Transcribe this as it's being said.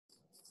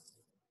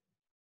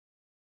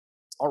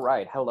All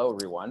right. Hello,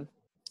 everyone.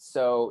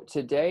 So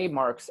today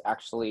marks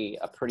actually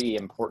a pretty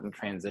important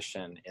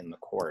transition in the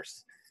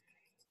course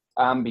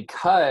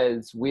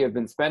because we have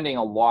been spending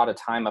a lot of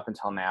time up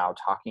until now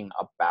talking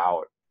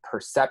about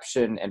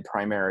perception and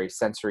primary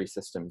sensory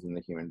systems in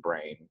the human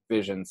brain: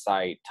 vision,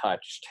 sight,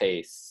 touch,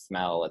 taste,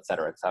 smell, et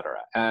cetera, et cetera.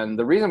 And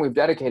the reason we've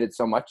dedicated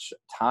so much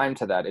time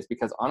to that is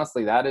because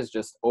honestly, that is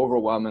just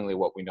overwhelmingly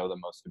what we know the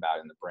most about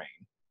in the brain.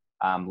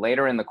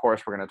 Later in the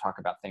course, we're going to talk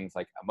about things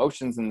like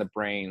emotions in the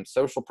brain,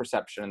 social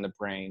perception in the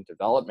brain,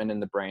 development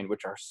in the brain,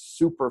 which are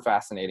super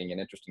fascinating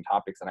and interesting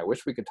topics, and I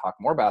wish we could talk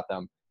more about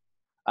them.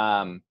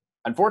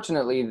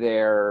 Unfortunately,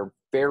 they're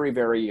very,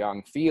 very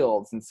young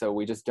fields, and so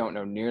we just don't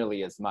know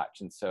nearly as much.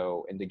 And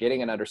so into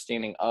getting an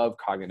understanding of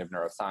cognitive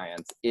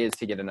neuroscience is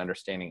to get an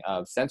understanding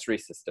of sensory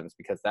systems,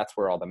 because that's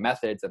where all the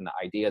methods and the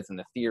ideas and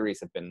the theories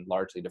have been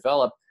largely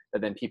developed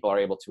that then people are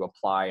able to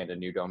apply into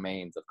new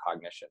domains of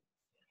cognition.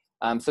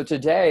 So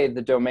today,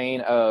 the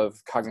domain of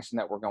cognition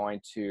that we're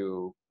going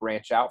to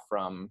branch out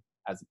from,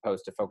 as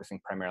opposed to focusing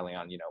primarily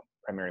on,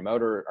 primary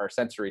motor or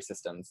sensory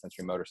systems,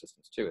 sensory motor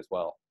systems too as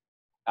well,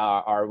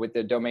 are with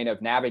the domain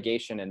of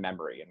navigation and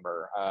memory. And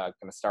we're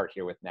going to start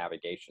here with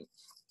navigation.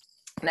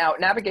 Now,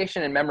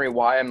 navigation and memory,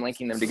 why I'm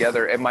linking them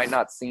together, it might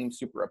not seem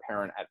super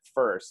apparent at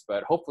first,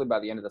 but hopefully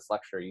by the end of this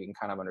lecture, you can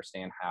kind of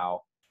understand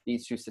how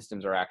these two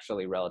systems are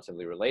actually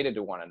relatively related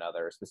to one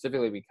another,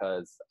 specifically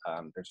because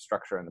there's a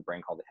structure in the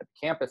brain called the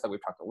hippocampus that we've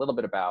talked a little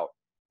bit about,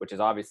 which is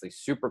obviously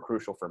super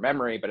crucial for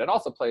memory, but it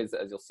also plays,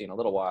 as you'll see in a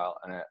little while,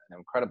 an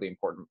incredibly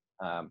important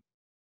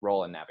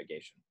role in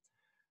navigation.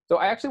 So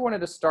I actually wanted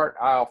to start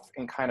off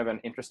in kind of an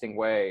interesting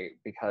way,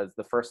 because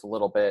the first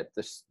little bit,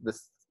 this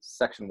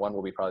section one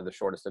will be probably the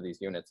shortest of these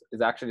units,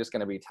 is actually just going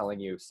to be telling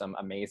you some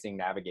amazing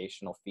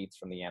navigational feats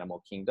from the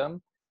animal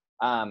kingdom.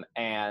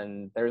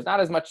 And there's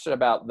not as much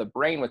about the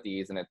brain with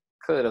these, and it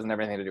clearly doesn't have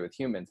anything to do with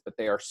humans, but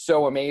they are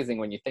so amazing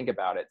when you think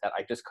about it that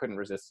I just couldn't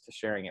resist to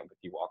sharing it with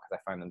you all because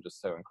I find them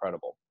just so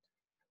incredible.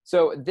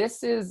 So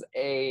this is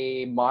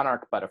a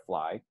monarch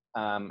butterfly.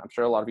 I'm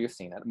sure a lot of you have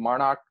seen it.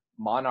 Why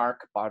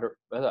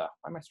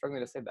am I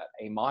struggling to say that?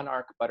 A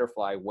monarch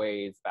butterfly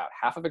weighs about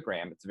half of a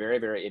gram. It's very,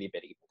 very itty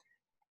bitty.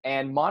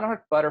 And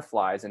monarch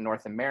butterflies in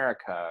North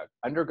America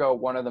undergo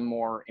one of the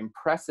more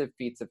impressive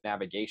feats of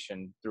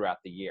navigation throughout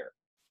the year.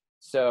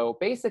 So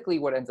basically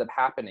what ends up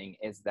happening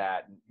is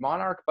that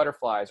monarch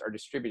butterflies are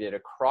distributed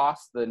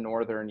across the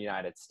northern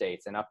United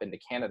States and up into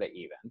Canada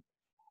even.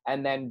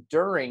 And then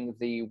during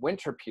the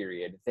winter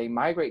period, they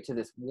migrate to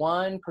this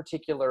one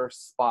particular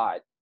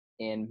spot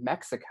in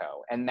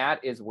Mexico. And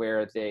that is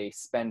where they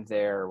spend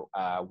their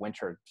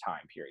winter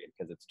time period,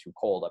 because it's too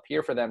cold up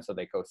here for them. So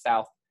they go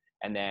south.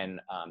 And then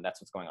that's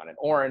what's going on in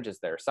orange is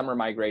their summer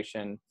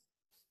migration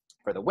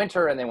for the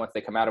winter, and then once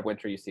they come out of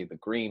winter, you see the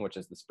green, which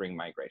is the spring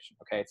migration.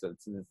 Okay, so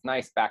it's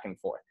nice back and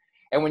forth.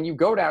 And when you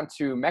go down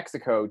to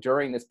Mexico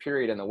during this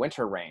period in the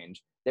winter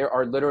range, there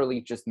are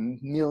literally just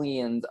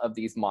millions of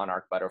these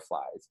monarch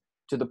butterflies,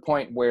 to the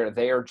point where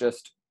they are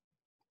just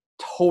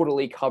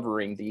totally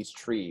covering these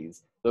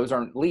trees. Those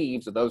aren't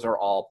leaves, those are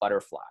all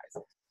butterflies.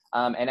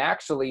 And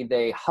actually,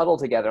 they huddle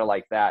together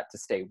like that to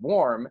stay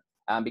warm,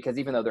 because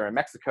even though they're in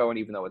Mexico, and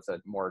even though it's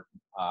a more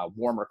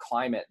warmer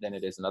climate than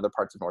it is in other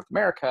parts of North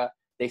America,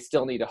 they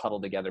still need to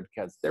huddle together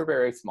because they're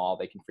very small.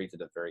 They can freeze to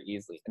death very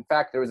easily. In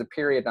fact, there was a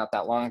period not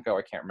that long ago,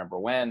 I can't remember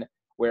when,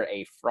 where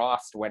a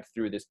frost went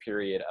through this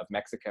period of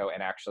Mexico,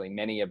 and actually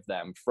many of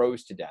them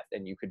froze to death.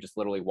 And you could just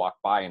literally walk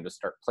by and just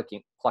start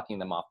plucking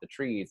them off the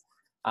trees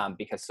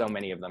because so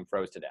many of them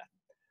froze to death.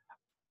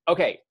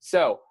 Okay,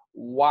 so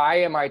why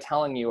am I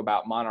telling you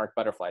about monarch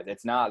butterflies?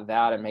 It's not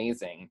that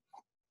amazing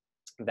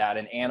that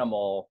an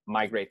animal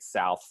migrates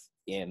south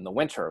in the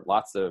winter.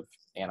 Lots of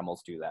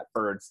animals do that,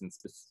 birds and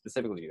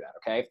specifically do that,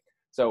 okay?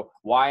 So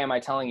why am I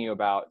telling you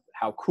about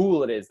how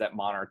cool it is that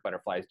monarch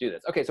butterflies do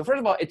this? Okay, so first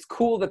of all, it's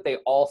cool that they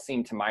all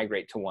seem to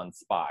migrate to one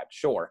spot,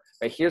 sure,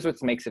 but here's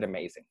what makes it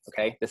amazing,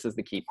 okay? This is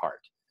the key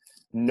part.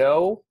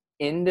 No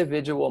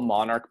individual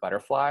monarch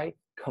butterfly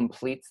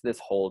completes this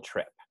whole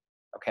trip,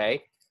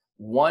 okay?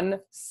 One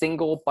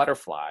single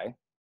butterfly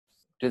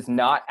does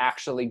not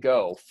actually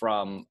go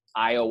from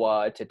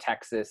Iowa to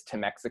Texas to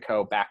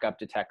Mexico, back up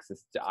to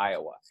Texas to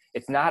Iowa.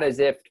 It's not as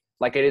if,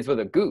 like it is with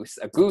a goose,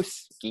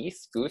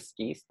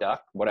 geese,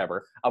 duck,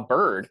 whatever, a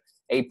bird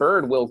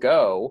will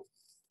go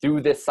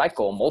through this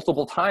cycle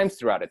multiple times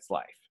throughout its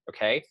life,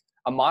 okay?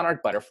 A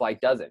monarch butterfly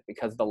doesn't,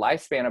 because the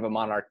lifespan of a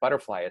monarch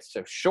butterfly is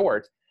so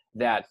short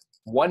that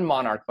one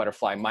monarch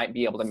butterfly might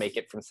be able to make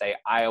it from, say,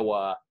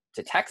 Iowa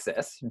to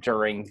Texas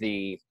during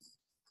the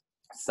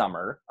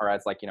summer, or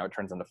as it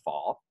turns into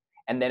fall.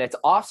 And then its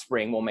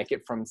offspring will make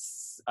it from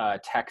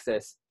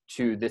Texas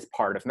to this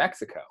part of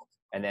Mexico.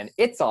 And then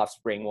its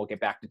offspring will get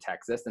back to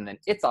Texas, and then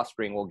its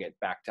offspring will get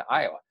back to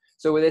Iowa.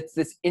 So it's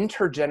this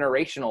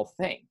intergenerational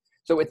thing.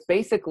 So it's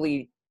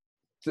basically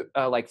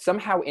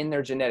somehow in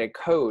their genetic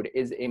code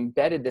is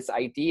embedded this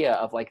idea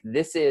of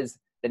this is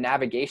the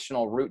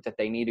navigational route that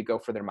they need to go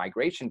for their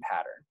migration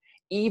pattern.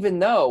 Even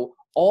though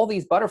all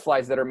these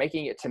butterflies that are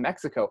making it to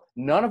Mexico,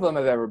 none of them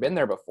have ever been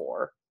there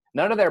before.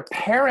 None of their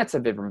parents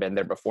have even been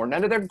there before.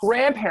 None of their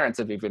grandparents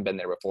have even been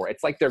there before.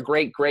 It's like their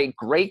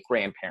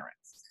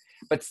great-great-great-grandparents.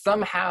 But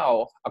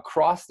somehow,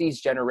 across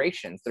these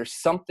generations, there's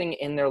something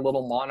in their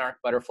little monarch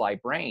butterfly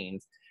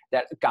brains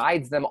that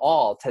guides them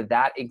all to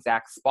that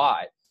exact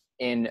spot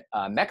in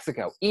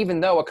Mexico,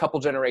 even though a couple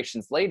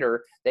generations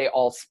later, they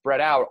all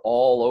spread out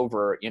all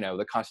over, you know,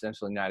 the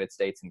continental United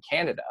States and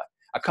Canada.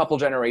 A couple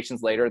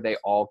generations later, they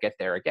all get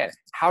there again.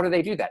 How do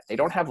they do that? They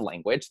don't have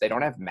language. They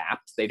don't have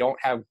maps. They don't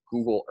have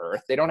Google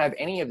Earth. They don't have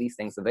any of these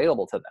things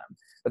available to them.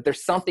 But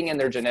there's something in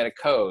their genetic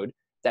code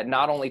that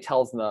not only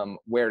tells them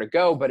where to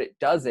go, but it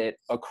does it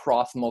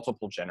across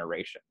multiple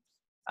generations.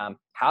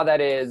 How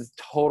that is,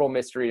 total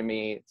mystery to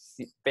me.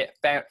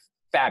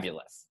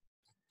 Fabulous.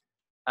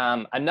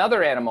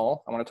 Another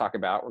animal I want to talk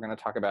about, we're going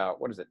to talk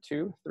about, what is it,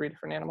 3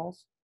 different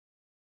animals?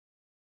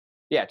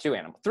 Yeah, 3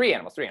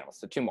 animals,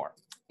 so 2 more,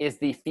 is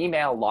the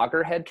female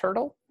loggerhead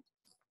turtle.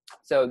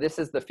 So this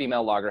is the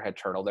female loggerhead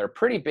turtle. They're a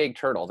pretty big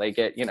turtle. They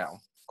get, you know,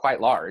 quite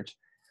large.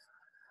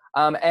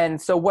 And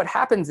so what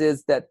happens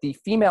is that the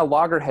female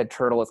loggerhead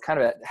turtle is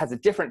has a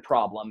different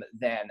problem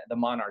than the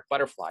monarch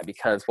butterfly,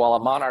 because while a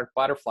monarch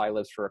butterfly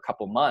lives for a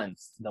couple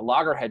months, the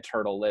loggerhead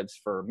turtle lives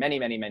for many,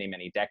 many, many,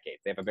 many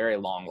decades. They have a very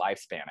long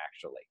lifespan,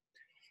 actually.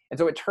 And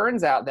so it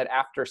turns out that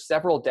after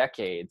several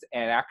decades,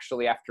 and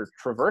actually after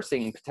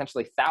traversing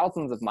potentially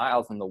thousands of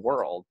miles in the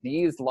world,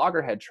 these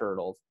loggerhead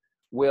turtles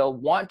will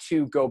want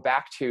to go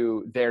back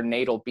to their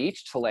natal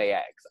beach to lay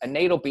eggs. A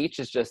natal beach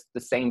is just the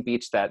same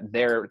beach that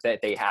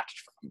they hatched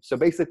from. So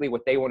basically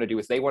what they want to do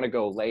is they want to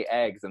go lay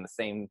eggs in the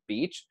same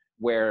beach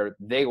where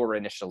they were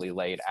initially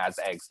laid as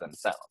eggs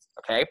themselves,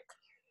 okay?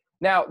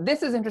 Now,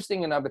 this is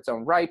interesting in of its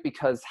own right,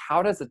 because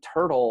how does a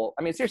turtle,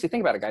 I mean, seriously,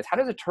 think about it, guys. How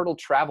does a turtle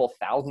travel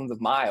thousands of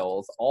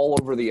miles all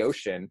over the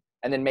ocean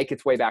and then make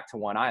its way back to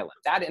one island?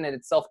 That in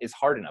itself is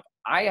hard enough.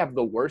 I have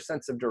the worst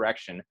sense of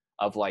direction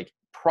of like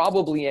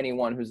probably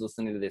anyone who's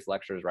listening to these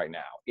lectures right now.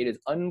 It is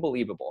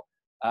unbelievable.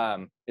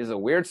 It is a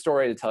weird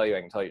story to tell you.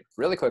 I can tell you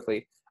really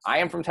quickly. I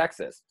am from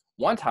Texas.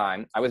 One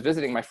time I was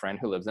visiting my friend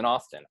who lives in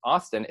Austin.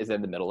 Austin is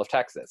in the middle of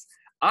Texas.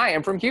 I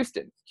am from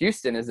Houston.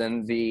 Houston is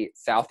in the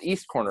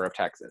southeast corner of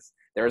Texas.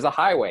 There is a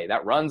highway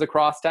that runs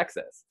across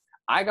Texas.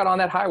 I got on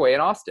that highway in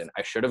Austin.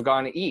 I should have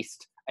gone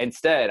east.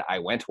 Instead, I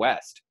went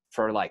west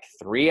for like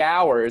 3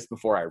 hours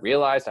before I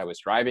realized I was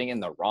driving in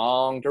the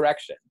wrong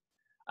direction.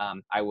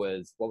 I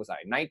was,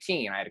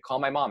 19. I had to call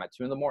my mom at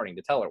 2 in the morning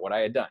to tell her what I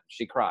had done.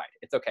 She cried.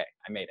 It's okay.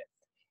 I made it.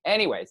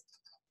 Anyways,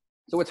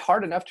 so it's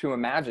hard enough to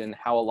imagine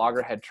how a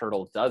loggerhead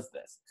turtle does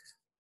this.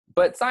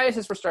 But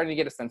scientists were starting to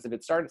get a sense of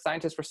it.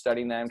 Scientists were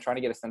studying them, trying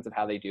to get a sense of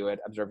how they do it,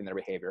 observing their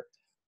behavior.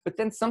 But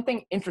then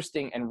something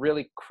interesting and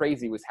really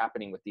crazy was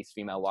happening with these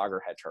female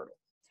loggerhead turtles.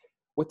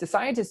 What the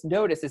scientists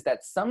noticed is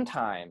that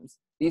sometimes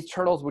these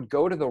turtles would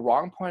go to the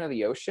wrong point of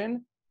the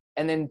ocean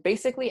and then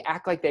basically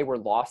act like they were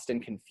lost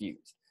and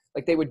confused.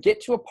 Like they would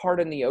get to a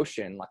part in the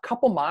ocean, a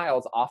couple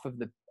miles off of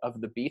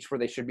the beach where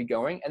they should be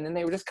going, and then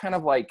they would just kind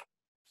of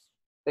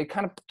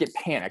get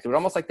panicked. It was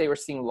almost like they were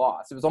seeing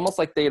lost. It was almost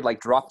like they had like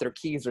dropped their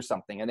keys or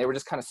something, and they were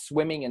just kind of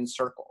swimming in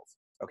circles,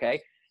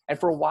 okay? And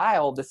for a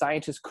while, the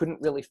scientists couldn't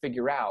really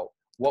figure out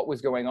what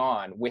was going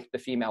on with the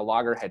female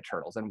loggerhead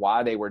turtles and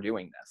why they were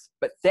doing this.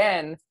 But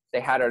then they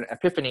had an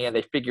epiphany and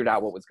they figured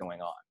out what was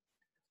going on.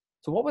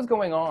 So what was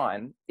going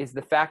on is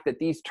the fact that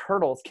these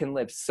turtles can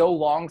live so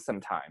long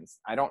sometimes.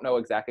 I don't know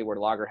exactly where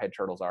loggerhead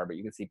turtles are, but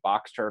you can see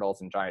box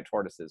turtles and giant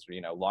tortoises,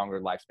 longer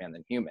lifespan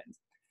than humans.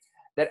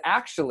 That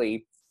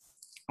actually,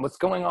 what's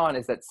going on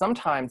is that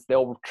sometimes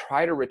they'll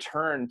try to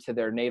return to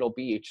their natal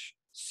beach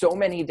so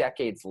many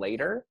decades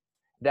later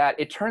that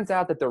it turns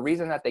out that the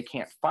reason that they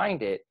can't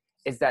find it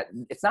is that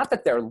it's not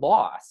that they're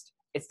lost,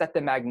 it's that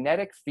the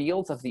magnetic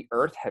fields of the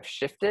Earth have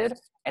shifted,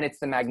 and it's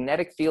the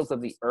magnetic fields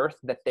of the Earth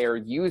that they're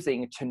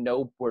using to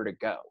know where to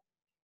go.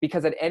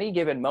 Because at any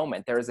given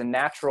moment, there is a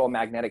natural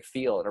magnetic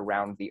field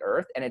around the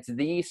Earth, and it's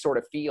these sort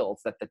of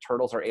fields that the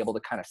turtles are able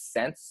to kind of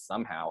sense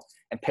somehow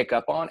and pick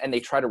up on, and they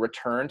try to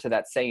return to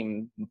that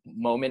same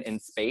moment in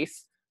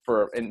space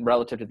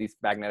relative to these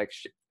magnetic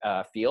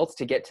fields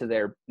to get to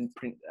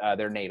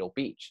their natal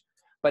beach.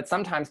 But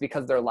sometimes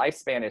because their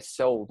lifespan is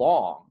so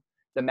long,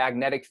 the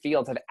magnetic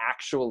fields have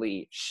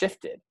actually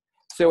shifted.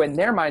 So in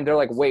their mind, they're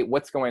like, wait,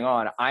 what's going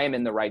on? I am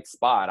in the right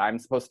spot. I'm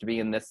supposed to be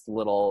in this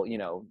little,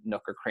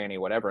 nook or cranny,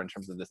 whatever, in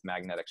terms of this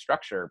magnetic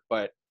structure.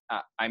 But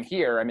I'm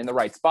here, I'm in the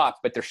right spot,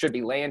 but there should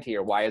be land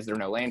here. Why is there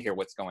no land here?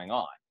 What's going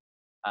on?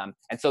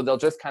 And so they'll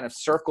just kind of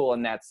circle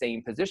in that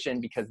same position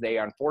because they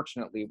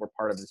unfortunately were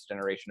part of this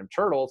generation of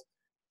turtles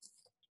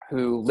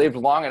who lived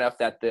long enough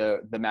that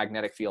the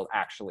magnetic field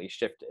actually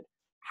shifted.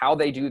 How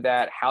they do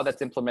that, how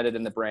that's implemented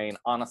in the brain,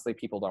 honestly,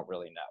 people don't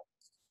really know.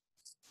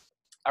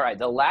 All right,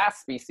 the last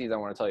species I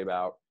want to tell you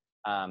about,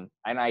 and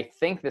I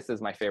think this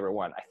is my favorite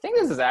one. I think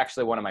this is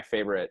actually one of my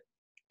favorite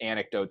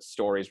anecdotes,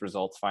 stories,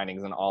 results,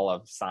 findings in all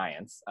of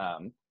science.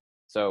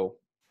 So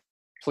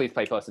please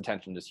pay close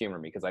attention, just humor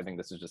me, because I think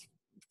this is just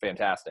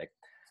fantastic.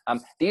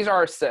 These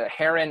are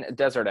Saharan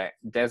desert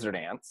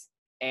ants,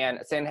 and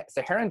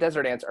Saharan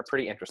desert ants are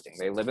pretty interesting.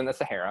 They live in the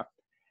Sahara.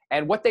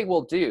 And what they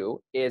will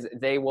do is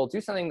they will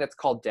do something that's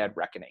called dead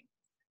reckoning.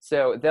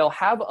 So they'll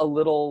have a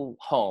little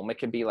home. It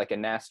could be like a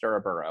nest or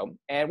a burrow.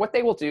 And what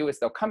they will do is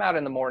they'll come out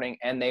in the morning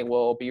and they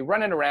will be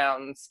running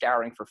around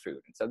scouring for food.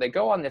 And so they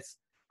go on this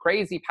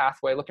crazy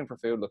pathway looking for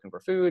food,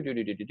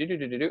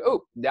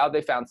 Oh, now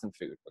they found some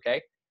food,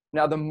 okay?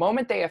 Now, the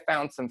moment they have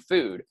found some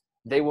food,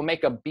 they will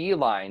make a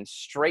beeline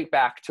straight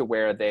back to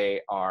where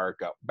they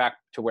back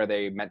to where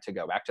they meant to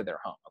go, back to their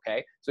home,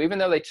 okay? So even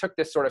though they took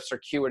this sort of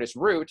circuitous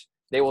route,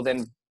 they will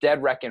then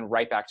dead reckon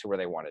right back to where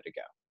they wanted to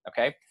go,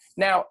 okay?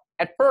 Now,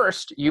 at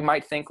first, you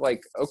might think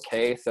like,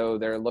 okay, so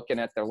they're looking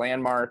at their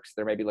landmarks,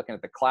 they're maybe looking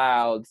at the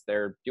clouds,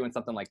 they're doing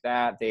something like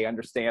that. They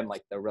understand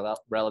like the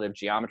relative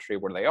geometry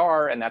where they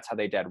are, and that's how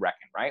they dead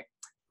reckon, right?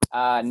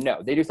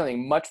 No, they do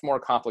something much more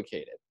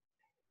complicated.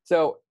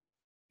 So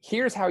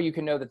here's how you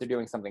can know that they're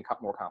doing something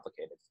more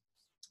complicated.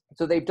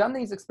 So they've done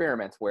these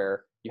experiments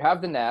where you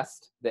have the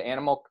nest, the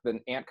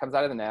ant comes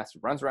out of the nest,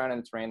 runs around in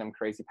its random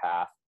crazy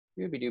path,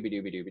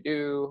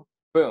 dooby-dooby-dooby-dooby-doo,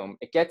 boom,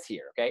 it gets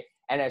here, okay?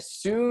 And as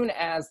soon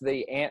as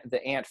the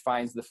ant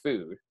finds the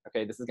food,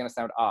 okay, this is gonna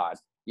sound odd,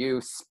 you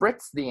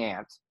spritz the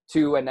ant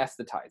to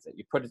anesthetize it.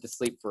 You put it to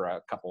sleep for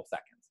a couple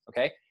seconds,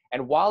 okay?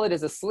 And while it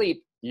is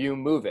asleep, you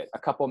move it a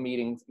couple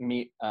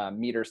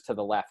meters to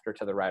the left or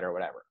to the right or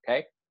whatever,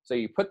 okay? So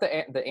you put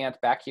the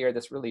ant back here,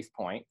 this release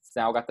point, it's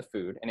now got the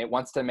food, and it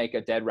wants to make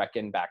a dead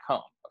reckon back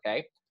home,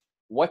 okay?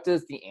 What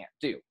does the ant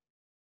do?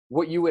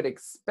 What you would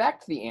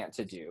expect the ant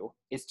to do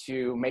is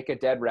to make a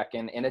dead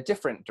reckon in a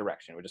different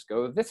direction. We'll just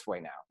go this way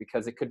now,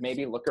 because it could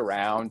maybe look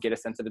around, get a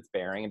sense of its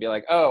bearing, and be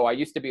like, oh, I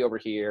used to be over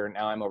here,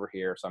 now I'm over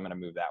here, so I'm gonna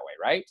move that way,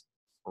 right?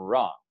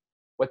 Wrong.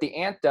 What the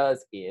ant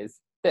does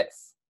is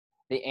this.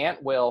 The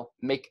ant will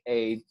make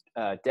a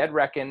dead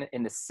reckon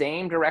in the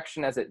same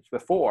direction as it's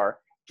before,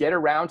 get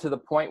around to the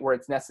point where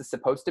it's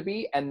supposed to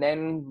be, and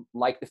then,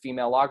 like the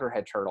female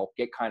loggerhead turtle,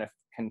 get kind of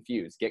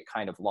confused, get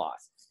kind of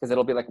lost. Because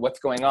it'll be like, what's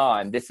going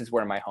on? This is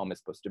where my home is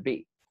supposed to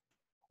be.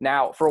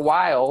 Now, for a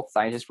while,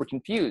 scientists were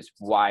confused.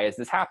 Why is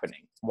this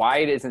happening? Why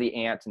is the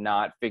ant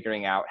not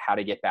figuring out how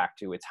to get back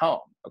to its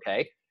home,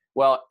 okay?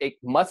 Well, it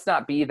must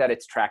not be that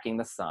it's tracking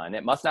the sun.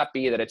 It must not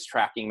be that it's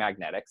tracking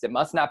magnetics. It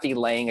must not be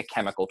laying a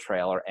chemical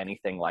trail or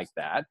anything like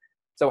that.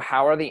 So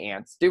how are the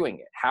ants doing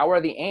it? How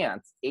are the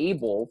ants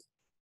able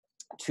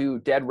to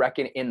dead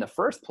reckon in the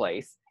first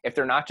place if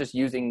they're not just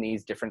using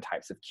these different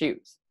types of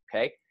cues,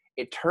 okay?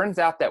 It turns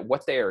out that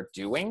what they are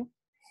doing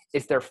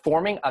is they're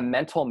forming a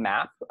mental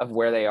map of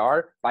where they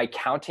are by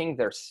counting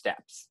their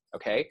steps,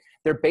 okay?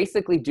 They're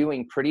basically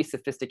doing pretty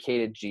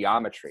sophisticated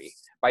geometry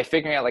by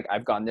figuring out, like,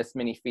 I've gone this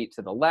many feet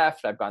to the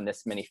left, I've gone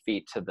this many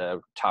feet to the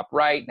top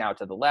right, now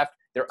to the left.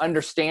 They're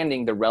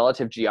understanding the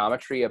relative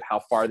geometry of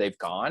how far they've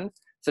gone,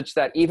 such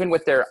that even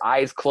with their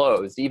eyes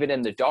closed, even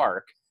in the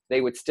dark,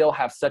 they would still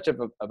have such of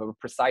a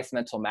precise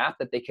mental map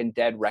that they can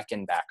dead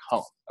reckon back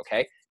home,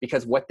 okay?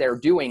 Because what they're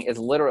doing is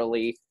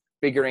literally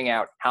figuring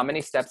out how many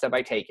steps have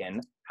I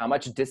taken, how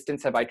much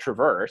distance have I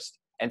traversed,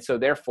 and so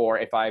therefore,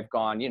 if I've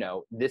gone, you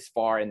know, this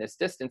far in this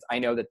distance, I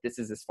know that this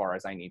is as far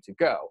as I need to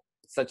go,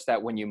 such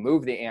that when you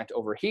move the ant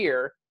over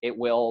here, it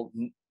will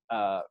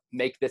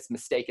make this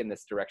mistake in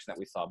this direction that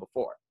we saw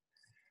before.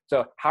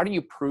 So how do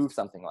you prove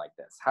something like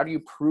this? How do you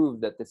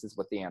prove that this is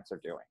what the ants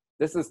are doing?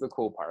 This is the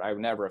cool part. I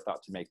would never have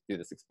thought to do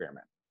this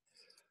experiment.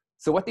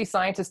 So what these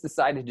scientists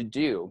decided to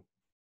do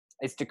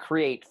is to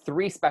create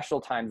 3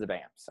 special types of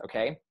ants,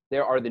 okay?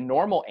 There are the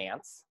normal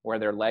ants, where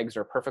their legs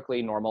are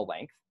perfectly normal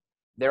length.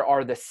 There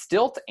are the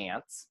stilt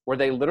ants, where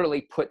they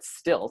literally put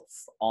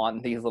stilts on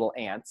these little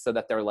ants so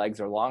that their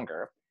legs are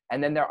longer.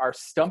 And then there are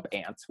stump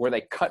ants, where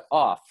they cut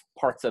off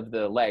parts of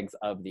the legs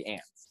of the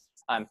ants.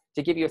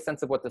 To give you a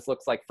sense of what this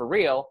looks like for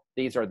real,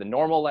 these are the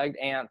normal-legged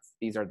ants,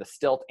 these are the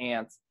stilt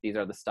ants, these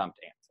are the stumped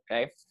ants,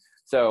 okay?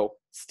 So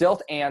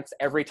stilt ants,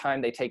 every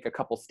time they take a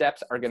couple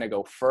steps, are gonna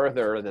go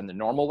further than the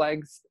normal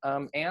legs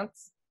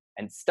ants,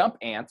 and stump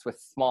ants with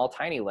small,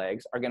 tiny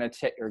legs are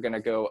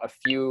gonna go a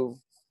few,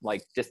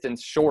 like,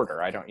 distance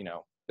shorter.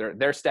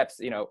 Their steps,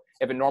 you know,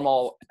 if a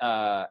normal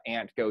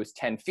ant goes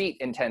 10 feet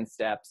in 10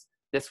 steps,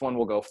 this one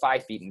will go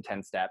 5 feet in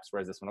 10 steps,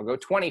 whereas this one will go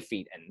 20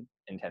 feet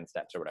in 10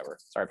 steps or whatever.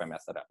 Sorry if I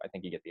messed that up. I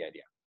think you get the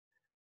idea.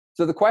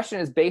 So the question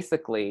is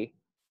basically,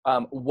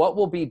 what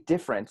will be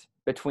different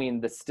between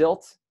the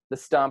stilt, the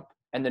stump,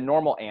 and the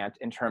normal ant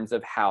in terms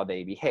of how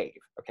they behave,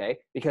 okay?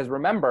 Because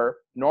remember,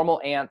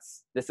 normal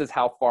ants, this is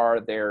how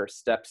far their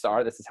steps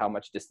are. This is how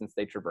much distance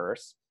they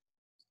traverse.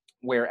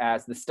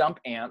 Whereas the stump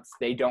ants,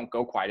 they don't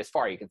go quite as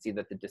far. You can see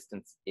that the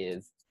distance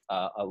is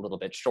a little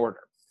bit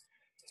shorter.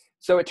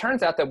 So it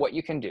turns out that what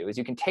you can do is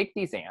you can take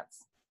these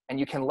ants and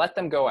you can let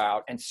them go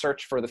out and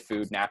search for the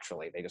food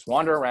naturally. They just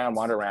wander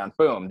around,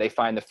 boom, they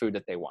find the food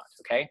that they want,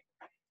 okay?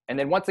 And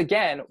then once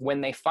again, when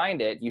they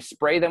find it, you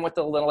spray them with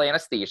a little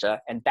anesthesia,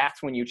 and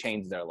that's when you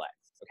change their legs,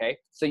 okay?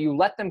 So you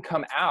let them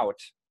come out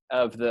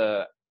of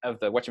the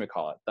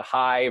the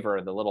hive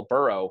or the little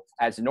burrow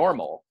as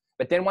normal,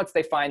 but then once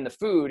they find the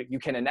food, you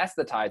can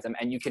anesthetize them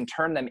and you can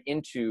turn them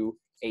into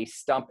a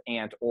stump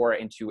ant or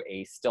into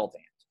a stilt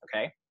ant,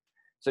 okay?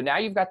 So now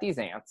you've got these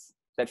ants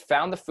that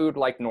found the food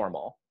like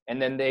normal, and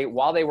then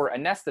while they were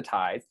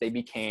anesthetized, they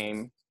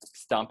became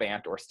stump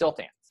ant or stilt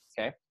ants,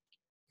 okay?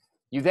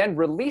 You then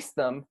release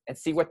them and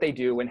see what they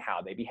do and how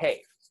they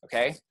behave,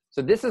 okay?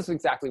 So this is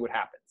exactly what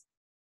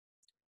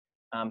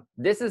happens.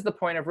 This is the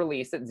point of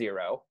release at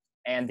 0,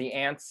 and the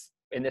ants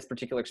in this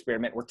particular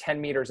experiment were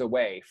 10 meters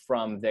away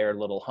from their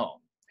little home,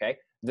 okay?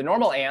 The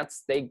normal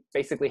ants, they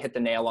basically hit the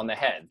nail on the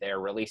head.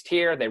 They're released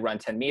here, they run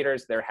 10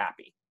 meters, they're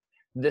happy.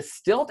 The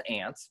stilt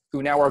ants,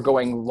 who now are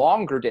going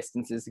longer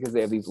distances because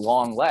they have these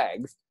long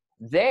legs,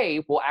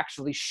 they will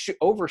actually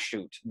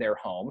overshoot their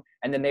home,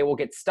 and then they will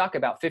get stuck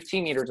about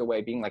 15 meters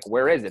away being like,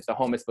 where is it? The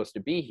home is supposed to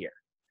be here.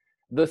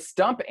 The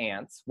stump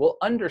ants will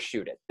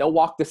undershoot it. They'll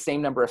walk the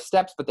same number of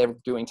steps, but they're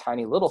doing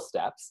tiny little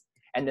steps,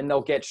 and then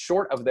they'll get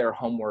short of their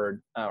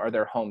homeward or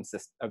their home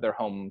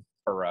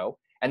burrow,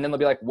 and then they'll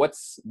be like,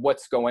 what's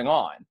going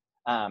on?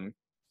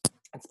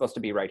 It's supposed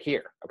to be right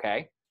here,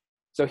 okay?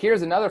 So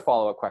here's another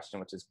follow-up question,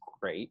 which is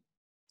great.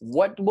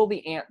 What will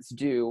the ants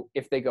do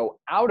if they go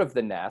out of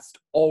the nest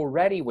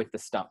already with the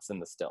stumps and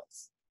the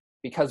stilts?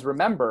 Because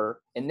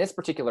remember, in this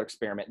particular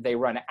experiment, they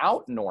run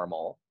out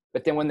normal,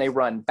 but then when they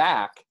run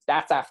back,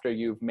 that's after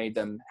you've made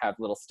them have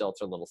little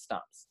stilts or little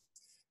stumps.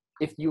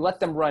 If you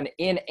let them run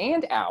in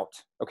and out,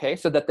 okay,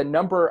 so that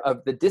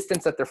the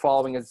distance that they're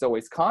following is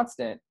always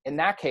constant, in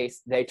that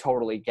case, they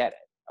totally get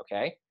it,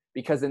 okay?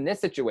 Because in this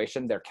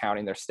situation, they're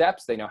counting their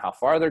steps, they know how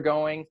far they're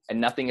going,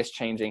 and nothing is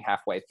changing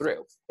halfway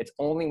through. It's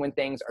only when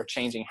things are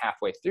changing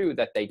halfway through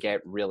that they get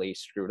really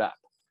screwed up.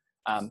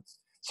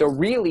 So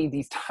really,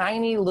 these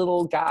tiny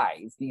little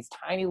guys, these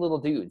tiny little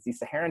dudes, these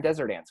Saharan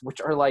desert ants,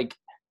 which are like,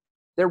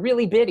 they're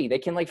really bitty. They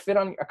can like fit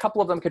on, a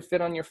couple of them could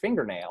fit on your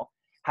fingernail,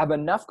 have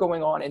enough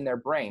going on in their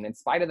brain, in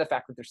spite of the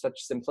fact that they're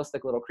such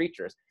simplistic little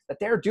creatures, that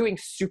they're doing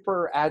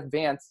super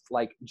advanced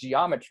like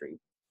geometry.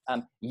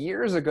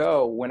 Years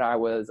ago, when I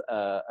was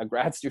a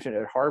grad student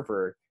at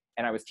Harvard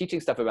and I was teaching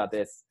stuff about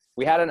this,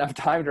 we had enough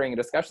time during a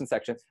discussion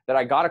section that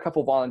I got a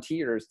couple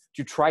volunteers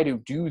to try to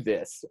do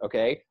this,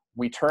 okay?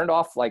 We turned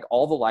off like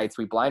all the lights,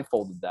 we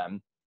blindfolded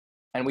them,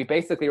 and we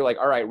basically were like,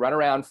 all right, run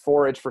around,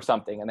 forage for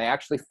something. And they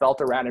actually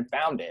felt around and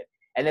found it.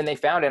 And then they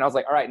found it, and I was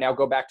like, all right, now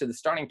go back to the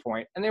starting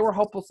point. And they were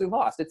hopelessly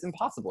lost. It's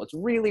impossible. It's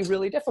really,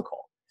 really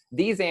difficult.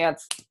 These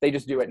ants, they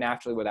just do it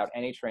naturally without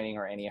any training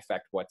or any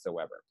effect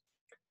whatsoever.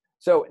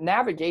 So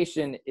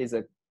navigation is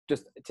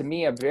just, to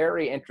me, a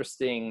very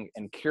interesting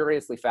and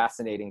curiously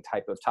fascinating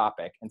type of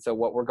topic. And so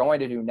what we're going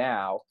to do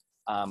now,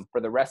 for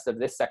the rest of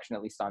this section,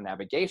 at least on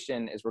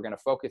navigation, is we're going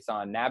to focus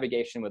on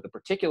navigation with a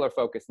particular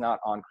focus, not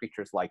on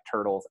creatures like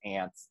turtles,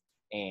 ants,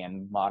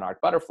 and monarch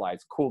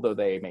butterflies, cool though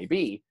they may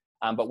be,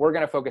 but we're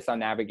going to focus on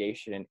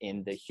navigation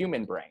in the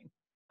human brain.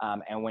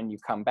 And when you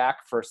come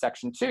back for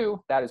section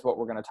 2, that is what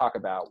we're going to talk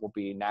about, will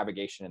be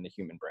navigation in the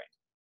human brain.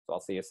 So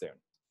I'll see you soon.